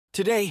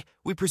Today,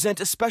 we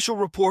present a special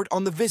report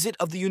on the visit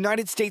of the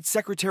United States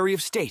Secretary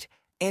of State,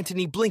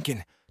 Antony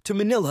Blinken, to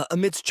Manila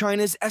amidst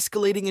China's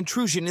escalating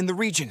intrusion in the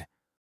region.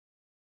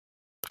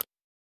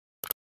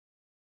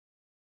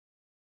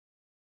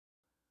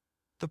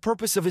 The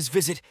purpose of his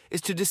visit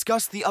is to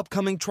discuss the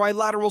upcoming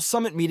trilateral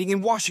summit meeting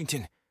in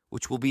Washington,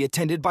 which will be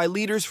attended by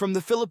leaders from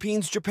the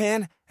Philippines,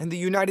 Japan, and the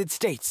United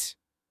States.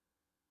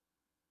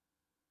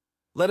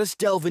 Let us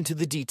delve into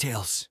the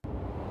details.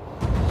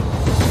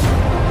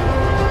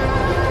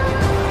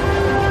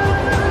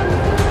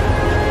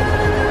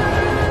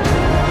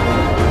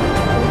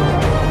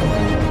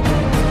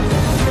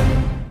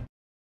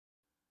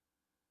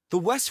 The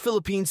West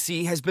Philippine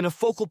Sea has been a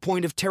focal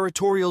point of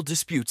territorial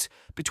disputes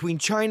between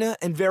China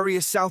and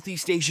various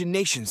Southeast Asian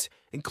nations,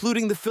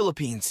 including the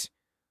Philippines.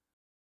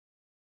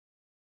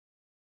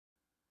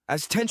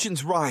 As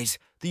tensions rise,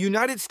 the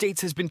United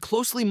States has been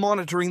closely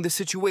monitoring the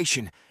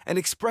situation and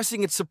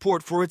expressing its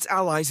support for its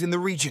allies in the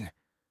region.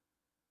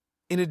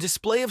 In a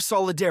display of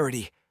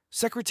solidarity,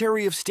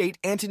 Secretary of State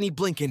Antony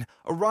Blinken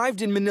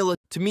arrived in Manila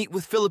to meet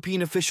with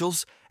Philippine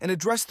officials and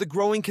address the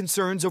growing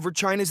concerns over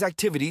China's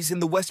activities in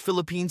the West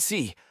Philippine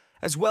Sea,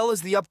 as well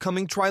as the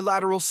upcoming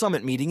trilateral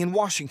summit meeting in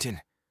Washington.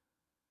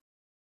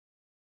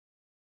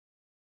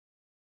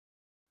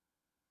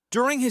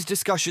 During his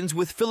discussions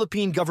with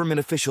Philippine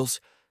government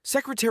officials,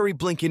 Secretary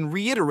Blinken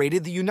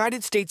reiterated the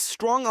United States'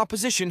 strong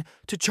opposition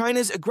to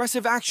China's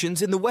aggressive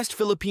actions in the West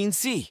Philippine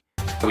Sea.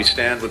 We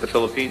stand with the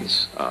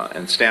Philippines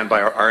and stand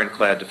by our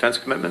ironclad defense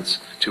commitments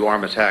to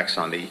arm attacks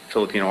on the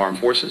Filipino armed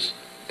forces,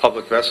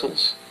 public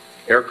vessels,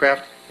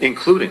 aircraft,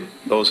 including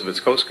those of its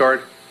Coast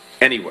Guard,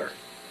 anywhere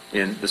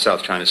in the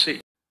South China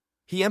Sea.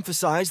 He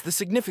emphasized the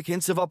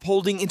significance of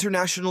upholding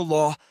international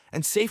law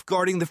and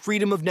safeguarding the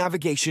freedom of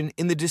navigation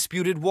in the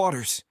disputed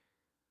waters.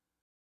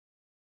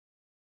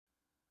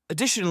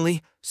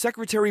 Additionally,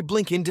 Secretary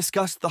Blinken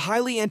discussed the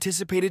highly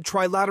anticipated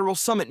trilateral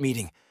summit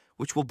meeting,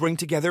 which will bring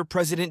together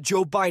President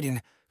Joe Biden,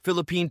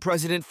 Philippine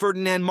President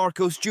Ferdinand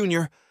Marcos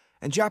Jr.,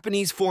 and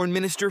Japanese Foreign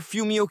Minister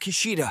Fumio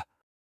Kishida.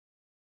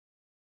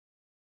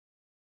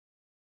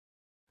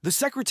 The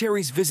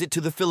Secretary's visit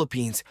to the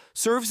Philippines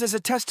serves as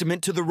a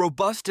testament to the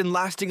robust and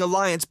lasting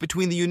alliance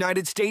between the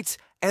United States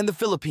and the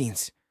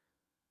Philippines.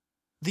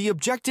 The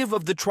objective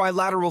of the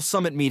trilateral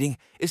summit meeting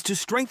is to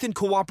strengthen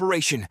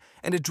cooperation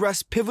and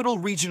address pivotal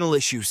regional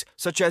issues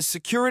such as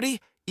security,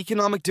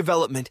 economic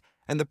development,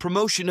 and the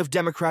promotion of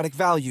democratic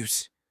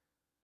values.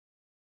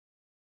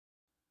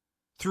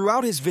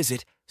 Throughout his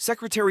visit,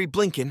 Secretary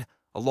Blinken,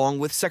 along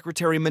with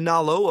Secretary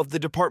Manalo of the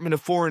Department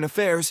of Foreign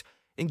Affairs,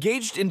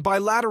 engaged in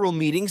bilateral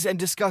meetings and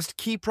discussed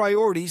key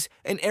priorities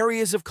and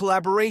areas of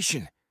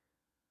collaboration.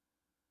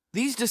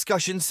 These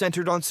discussions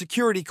centered on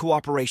security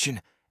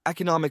cooperation,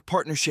 economic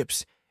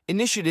partnerships,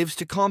 initiatives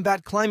to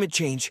combat climate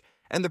change,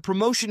 and the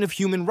promotion of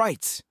human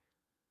rights.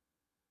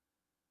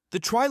 The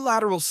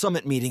Trilateral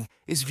Summit meeting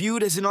is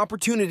viewed as an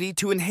opportunity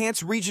to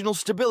enhance regional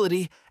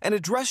stability and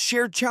address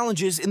shared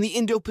challenges in the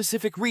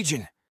Indo-Pacific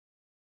region.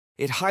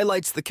 It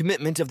highlights the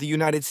commitment of the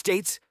United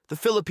States, the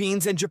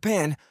Philippines, and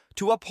Japan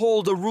to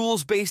uphold a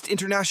rules-based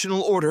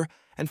international order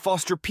and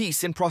foster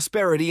peace and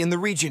prosperity in the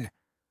region.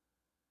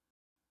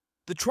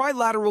 The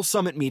Trilateral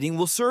Summit meeting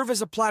will serve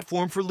as a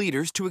platform for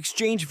leaders to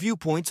exchange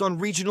viewpoints on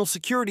regional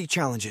security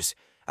challenges,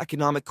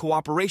 economic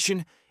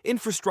cooperation,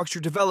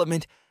 infrastructure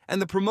development,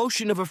 and the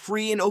promotion of a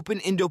free and open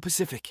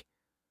Indo-Pacific.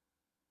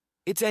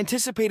 Its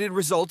anticipated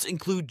results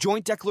include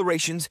joint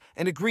declarations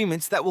and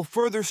agreements that will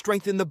further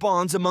strengthen the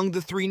bonds among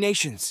the three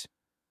nations.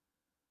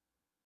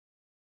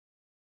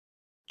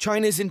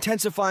 China's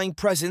intensifying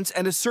presence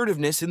and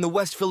assertiveness in the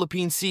West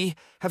Philippine Sea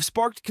have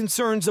sparked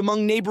concerns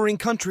among neighboring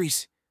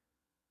countries.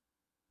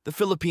 The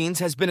Philippines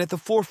has been at the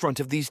forefront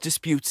of these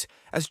disputes,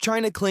 as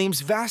China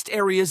claims vast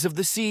areas of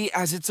the sea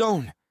as its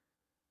own.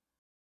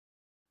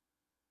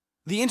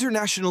 The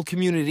international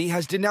community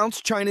has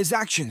denounced China's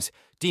actions,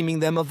 deeming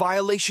them a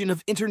violation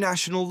of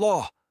international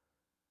law.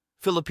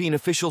 Philippine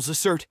officials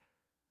assert,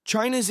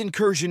 China's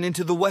incursion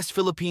into the West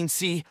Philippine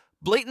Sea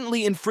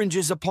blatantly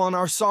infringes upon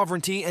our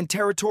sovereignty and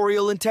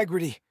territorial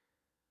integrity.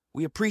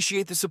 We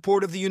appreciate the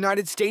support of the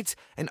United States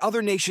and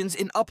other nations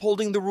in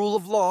upholding the rule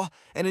of law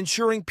and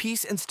ensuring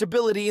peace and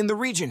stability in the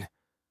region.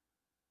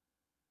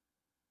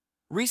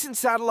 Recent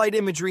satellite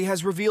imagery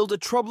has revealed a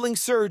troubling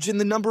surge in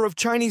the number of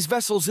Chinese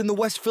vessels in the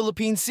West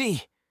Philippine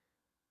Sea.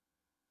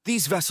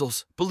 These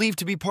vessels, believed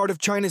to be part of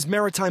China's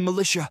maritime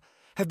militia,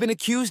 have been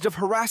accused of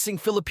harassing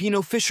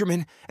Filipino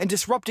fishermen and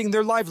disrupting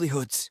their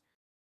livelihoods.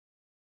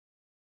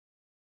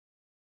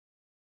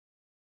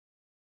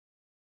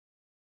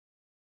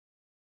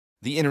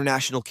 The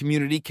international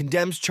community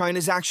condemns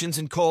China's actions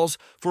and calls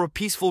for a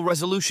peaceful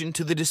resolution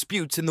to the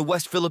disputes in the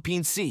West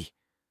Philippine Sea.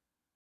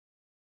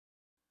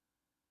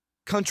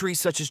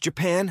 Countries such as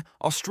Japan,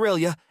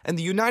 Australia, and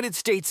the United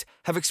States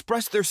have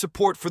expressed their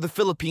support for the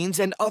Philippines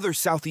and other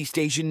Southeast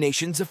Asian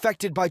nations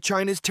affected by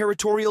China's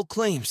territorial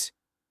claims.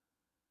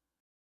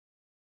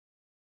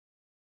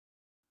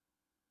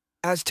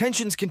 As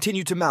tensions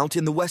continue to mount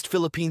in the West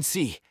Philippine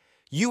Sea,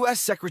 U.S.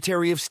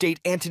 Secretary of State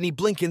Antony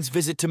Blinken's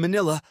visit to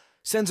Manila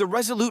sends a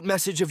resolute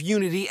message of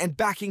unity and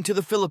backing to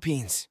the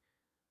Philippines.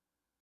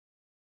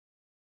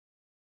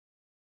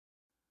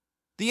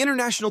 The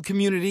international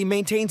community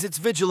maintains its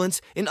vigilance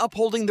in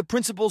upholding the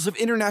principles of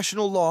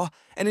international law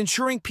and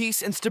ensuring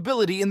peace and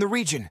stability in the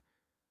region.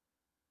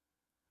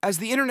 As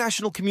the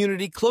international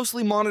community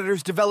closely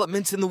monitors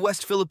developments in the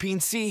West Philippine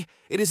Sea,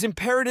 it is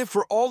imperative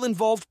for all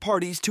involved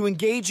parties to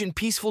engage in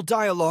peaceful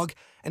dialogue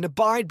and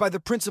abide by the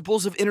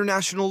principles of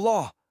international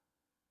law.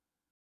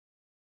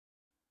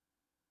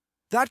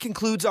 That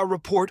concludes our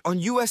report on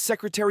U.S.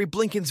 Secretary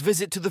Blinken's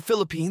visit to the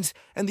Philippines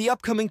and the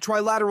upcoming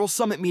trilateral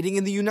summit meeting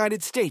in the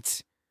United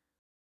States.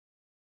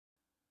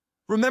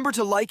 Remember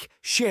to like,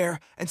 share,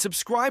 and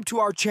subscribe to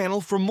our channel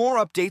for more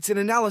updates and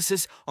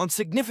analysis on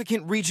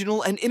significant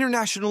regional and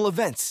international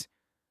events.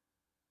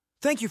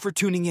 Thank you for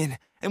tuning in,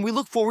 and we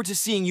look forward to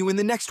seeing you in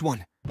the next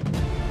one.